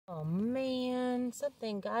Oh man,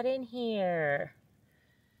 something got in here.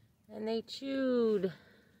 And they chewed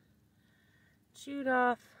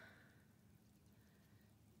off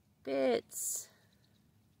bits.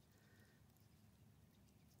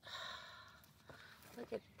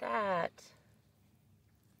 Look at that.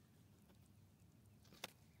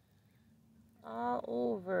 All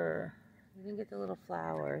over. We didn't get the little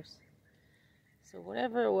flowers. So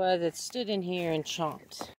whatever it was, it stood in here and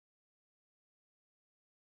chomped.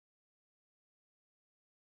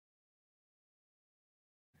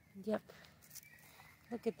 Yep.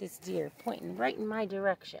 Look at this deer pointing right in my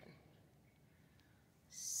direction.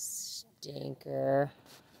 Stinker.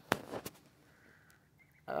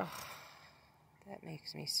 Oh, that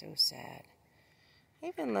makes me so sad. I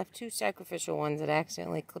even left 2 sacrificial ones that I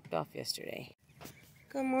accidentally clipped off yesterday.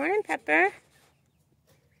 Good morning, Pepper.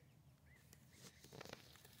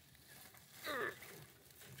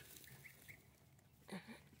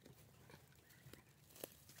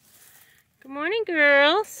 Good morning,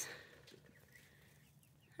 girls.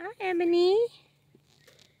 Hi, Ebony.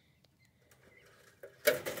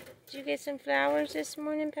 Did you get some flowers this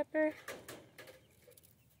morning, Pepper?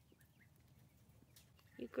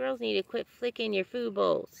 You girls need to quit flicking your food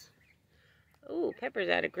bowls. Oh, Pepper's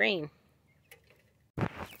out of grain.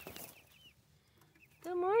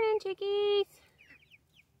 Good morning, chickies.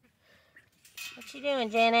 What you doing,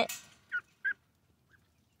 Janet?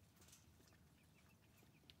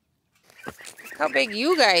 Look how big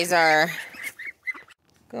you guys are.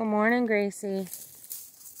 Good morning, Gracie.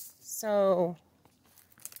 So,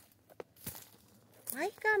 why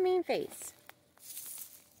you got a mean face?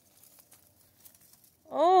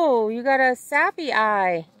 Oh, you got a sappy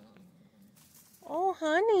eye. Oh,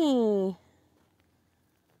 honey.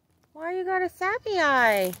 Why you got a sappy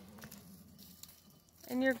eye?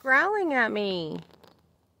 And you're growling at me.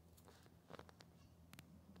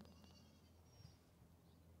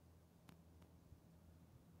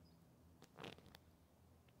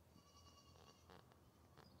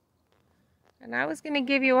 And I was going to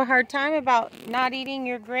give you a hard time about not eating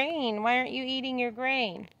your grain. Why aren't you eating your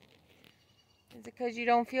grain? Is it because you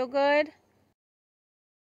don't feel good?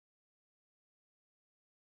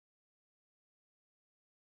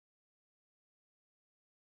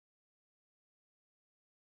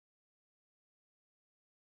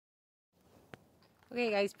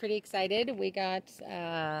 Okay guys, pretty excited. We got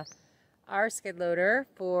our skid loader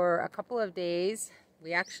for a couple of days.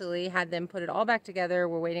 We actually had them put it all back together.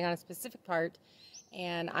 We're waiting on a specific part,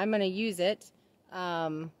 and I'm going to use it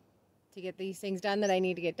to get these things done that I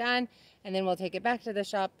need to get done, and then we'll take it back to the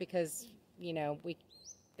shop because, you know,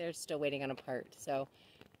 they're still waiting on a part. So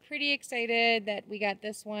pretty excited that we got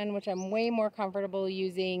this one, which I'm way more comfortable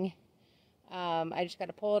using. I just got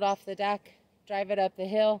to pull it off the deck, drive it up the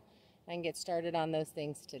hill, and get started on those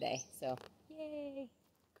things today. So, yay.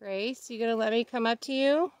 Grace, you gonna let me come up to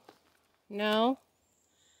you? No?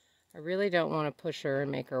 I really don't want to push her and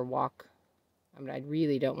make her walk. I mean, I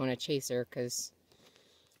really don't want to chase her because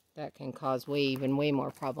that can cause even way more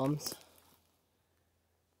problems.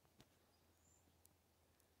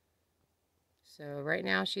 So right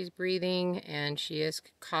now she's breathing and she is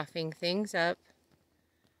coughing things up.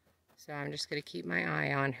 So I'm just going to keep my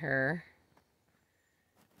eye on her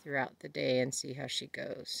throughout the day and see how she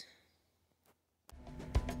goes.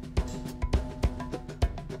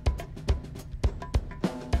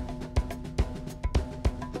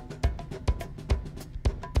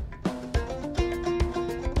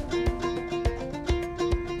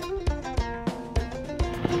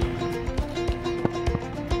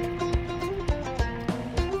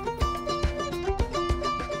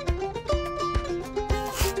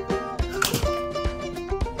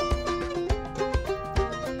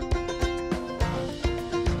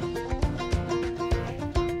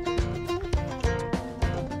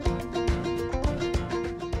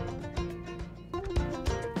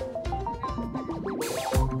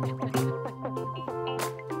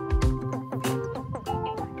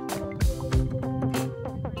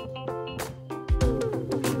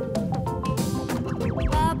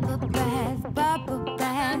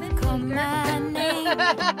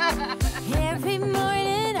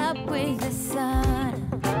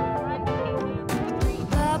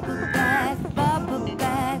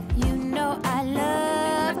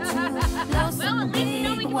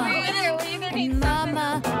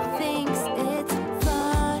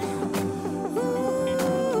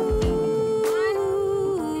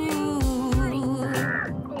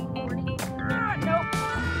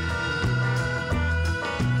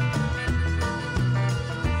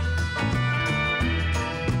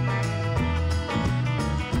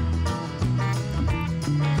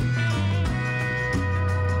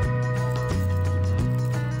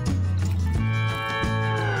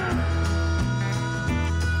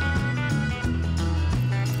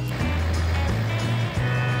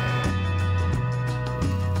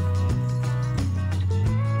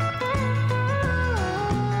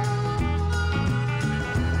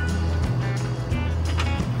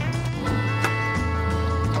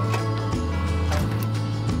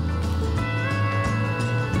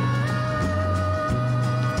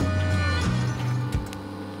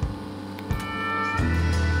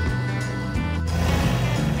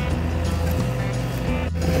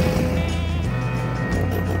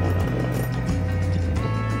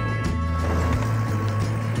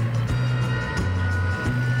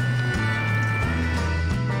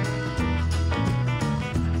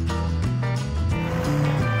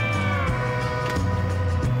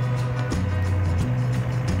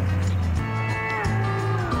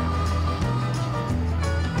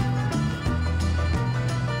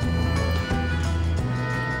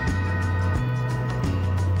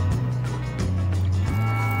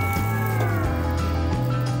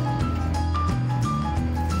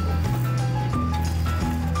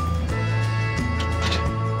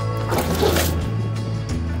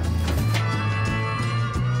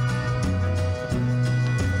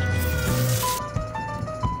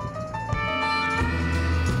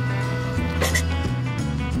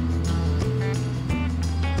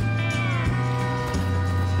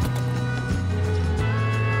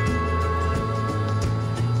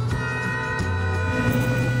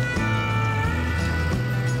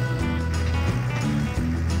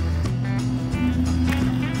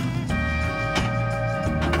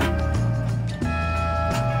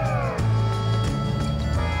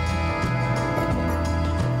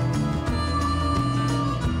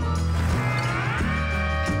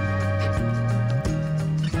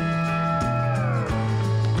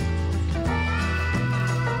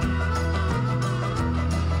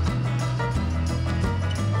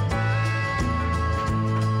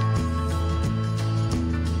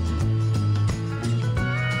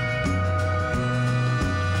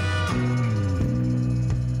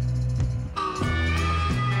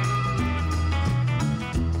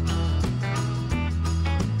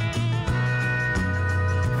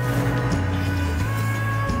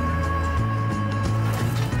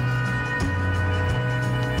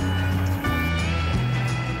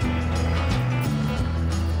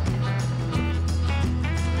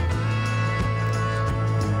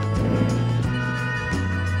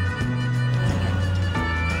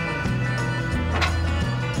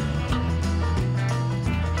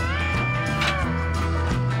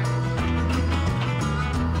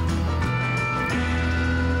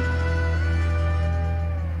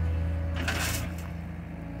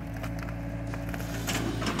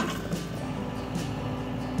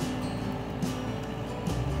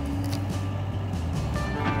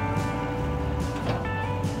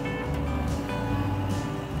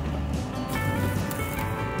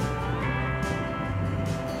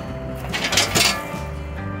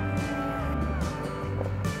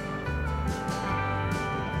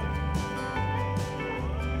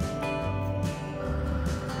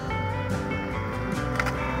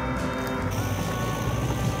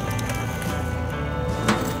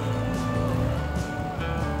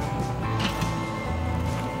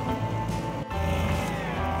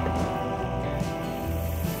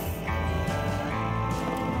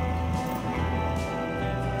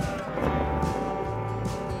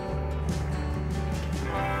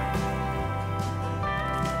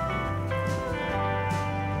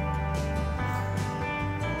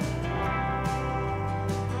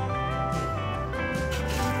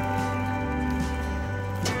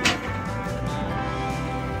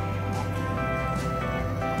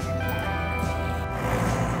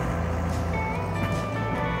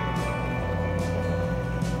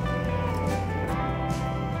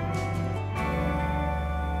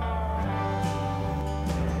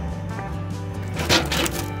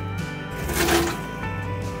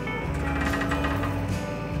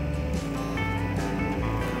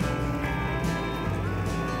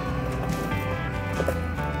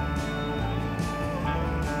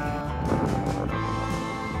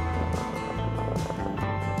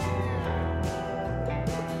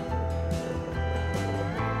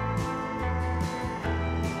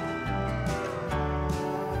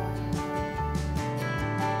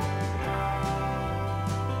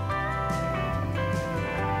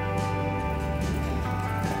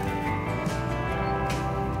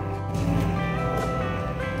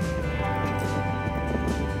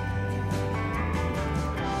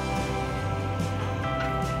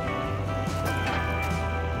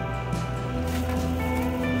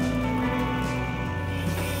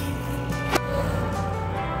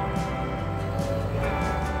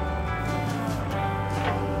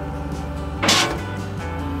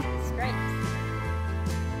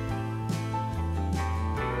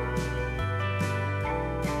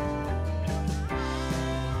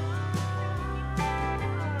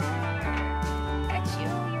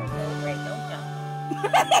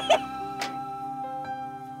 Bad.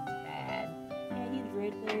 Yeah, he's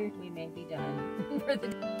right there. We may be done for the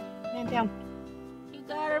Man down. You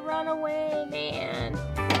gotta run away, man.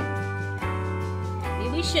 Maybe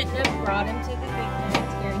we shouldn't have brought him to the big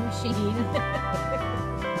scaring machine.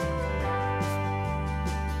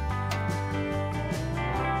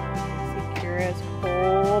 Secure his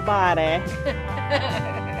whole body.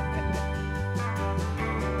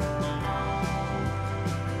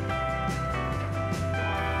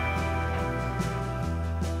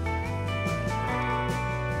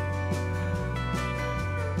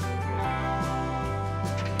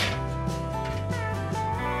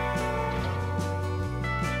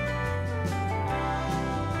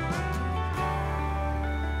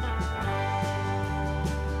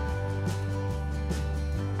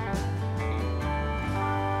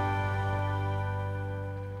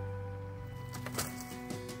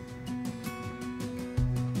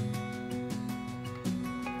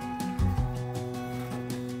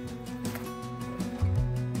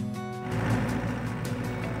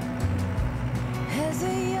 As a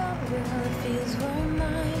young girl, the fields were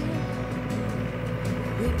mine.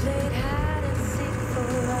 We played hide and seek for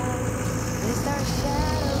life. Placed our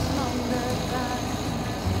shadows among the pines.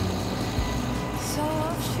 Saw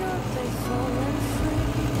offshore, playful and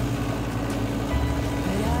free.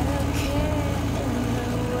 Without a care in the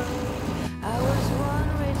world, I was one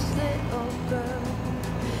rich little girl.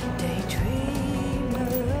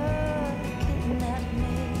 Daydreamer looking at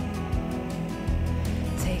me.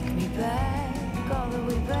 Take me back, all the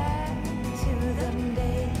way back to them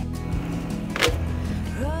days.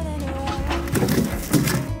 Running around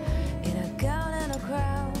in a gown and a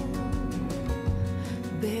crown,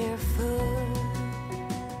 barefoot.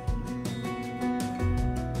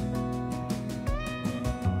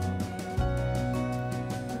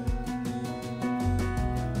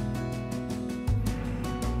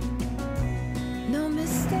 No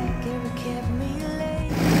mistake ever kept me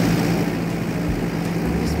late.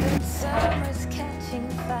 We spent summers catching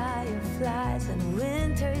fireflies and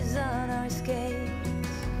winters on our skates.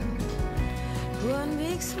 One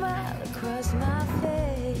big smile across my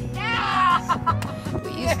face.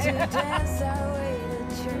 We used to dance our way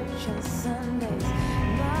to church on Sundays.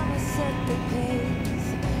 Mama set the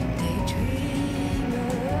pace.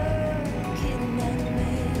 Daydreamer looking at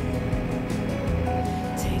me.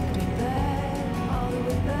 Take me back, all the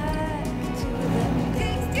way back to them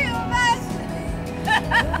days.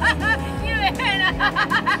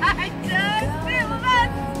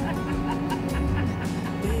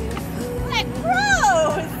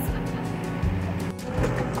 Gross!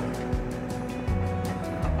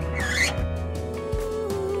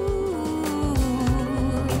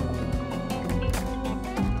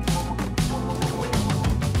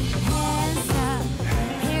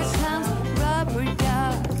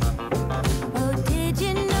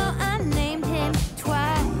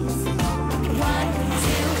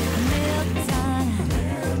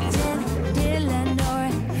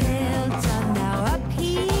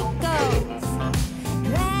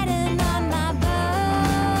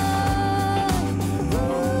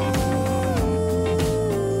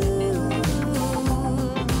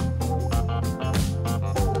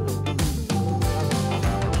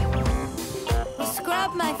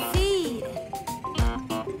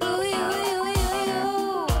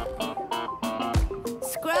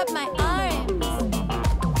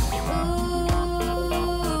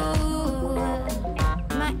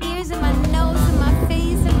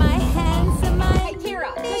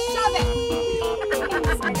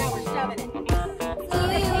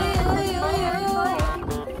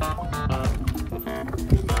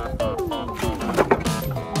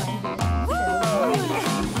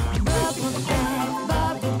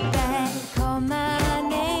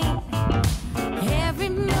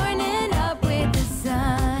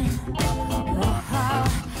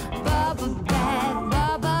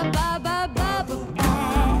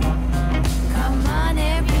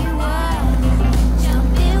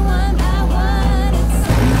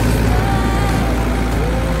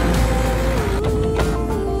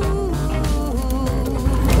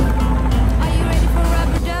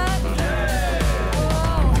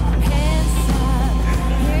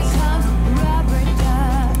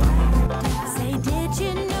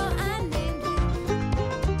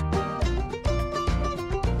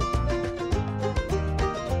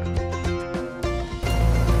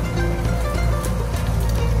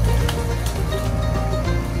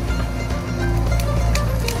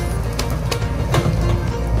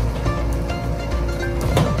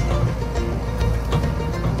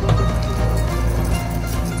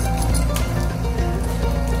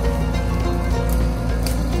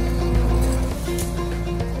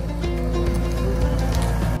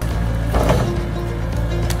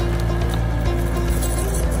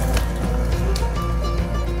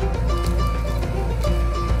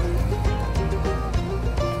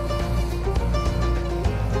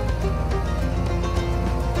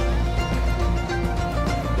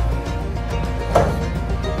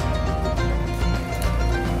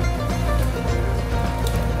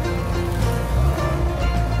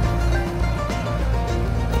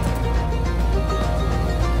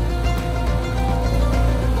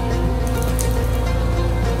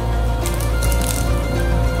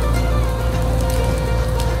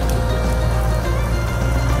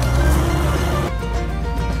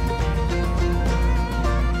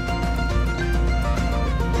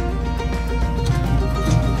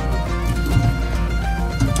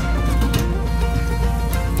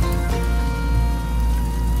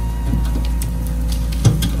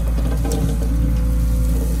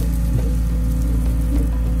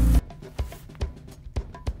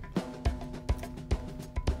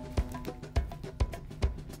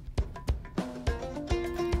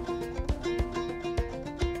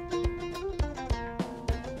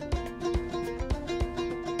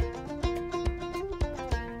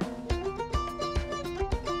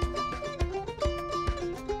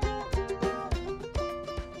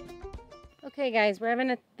 Okay guys, we're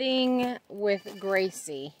having a thing with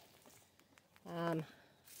Gracie. I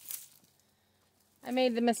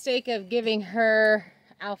made the mistake of giving her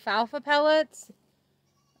alfalfa pellets.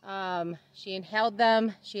 She inhaled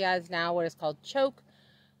them. She has now what is called choke,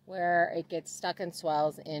 where it gets stuck and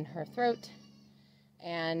swells in her throat.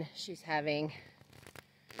 And she's having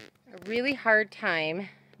a really hard time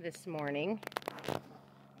this morning.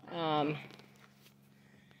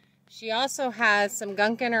 She also has some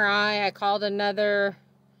gunk in her eye. I called another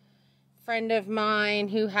friend of mine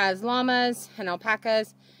who has llamas and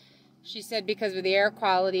alpacas. She said because of the air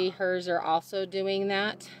quality, hers are also doing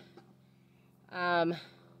that.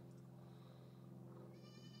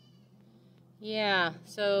 Yeah,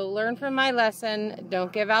 so learn from my lesson.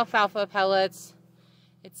 Don't give alfalfa pellets.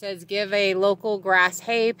 It says give a local grass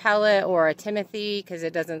hay pellet or a Timothy because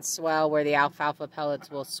it doesn't swell where the alfalfa pellets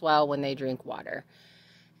will swell when they drink water.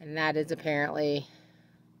 And that is apparently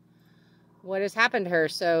what has happened to her.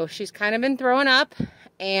 So she's kind of been throwing up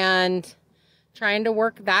and trying to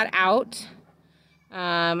work that out.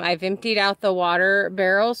 I've emptied out the water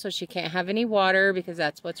barrel so she can't have any water because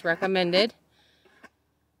that's what's recommended.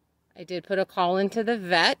 I did put a call into the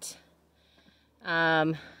vet.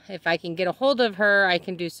 If I can get a hold of her, I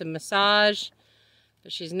can do some massage.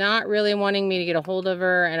 But she's not really wanting me to get a hold of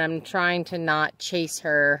her, and I'm trying to not chase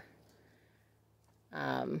her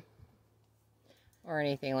or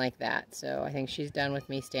anything like that. So I think she's done with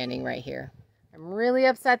me standing right here. I'm really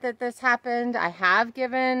upset that this happened. I have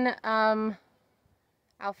given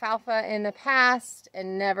alfalfa in the past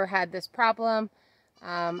and never had this problem.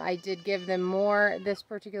 I did give them more this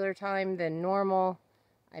particular time than normal.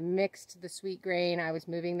 I mixed the sweet grain. I was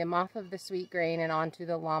moving them off of the sweet grain and onto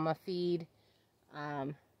the llama feed.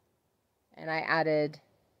 And I added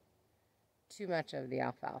too much of the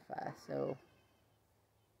alfalfa. So,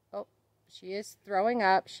 oh, she is throwing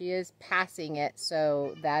up. She is passing it.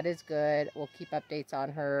 So that is good. We'll keep updates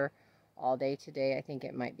on her all day today. I think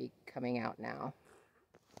it might be coming out now.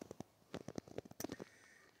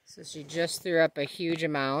 So she just threw up a huge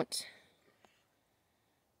amount.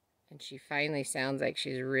 And she finally sounds like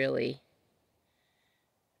she's really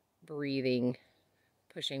breathing,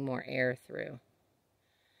 pushing more air through.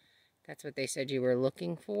 That's what they said you were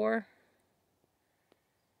looking for.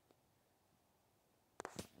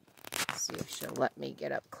 Let's see if she'll let me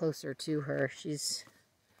get up closer to her. She's,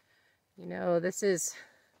 you know, this is...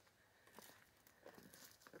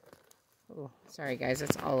 Oh, sorry guys,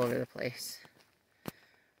 it's all over the place.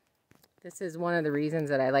 This is one of the reasons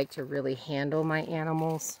that I like to really handle my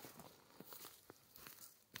animals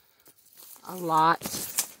a lot.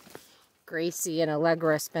 Gracie and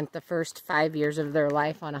Allegra spent the first 5 years of their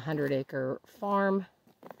life on a 100-acre farm.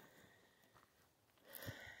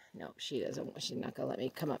 No, she doesn't. She's not going to let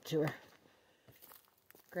me come up to her.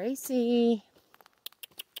 Gracie.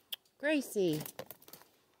 Gracie.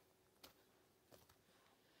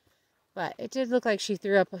 But it did look like she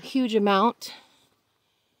threw up a huge amount.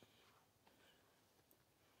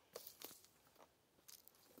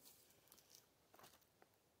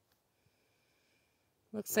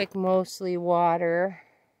 Looks like mostly water.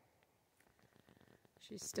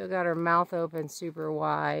 She's still got her mouth open super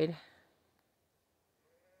wide.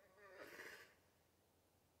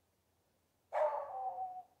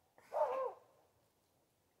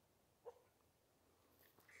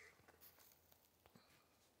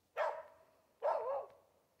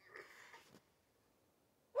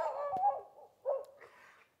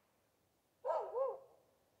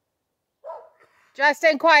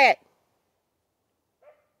 Justin, quiet.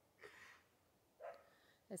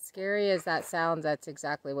 As scary as that sounds, that's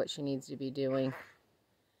exactly what she needs to be doing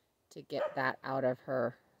to get that out of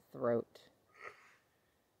her throat.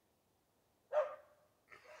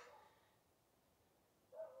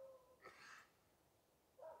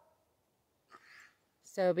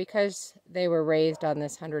 So because they were raised on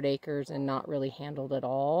this 100 acres and not really handled at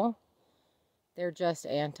all, they're just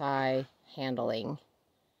anti-handling.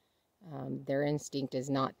 Their instinct is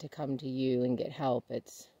not to come to you and get help.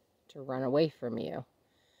 It's to run away from you.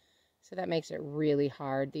 So that makes it really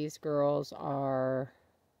hard. These girls are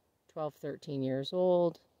 12, 13 years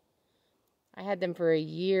old. I had them for a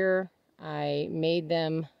year. I made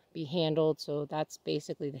them be handled, so that's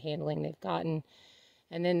basically the handling they've gotten.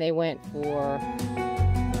 And then they went for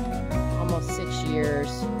almost 6 years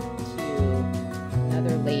to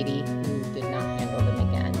another lady who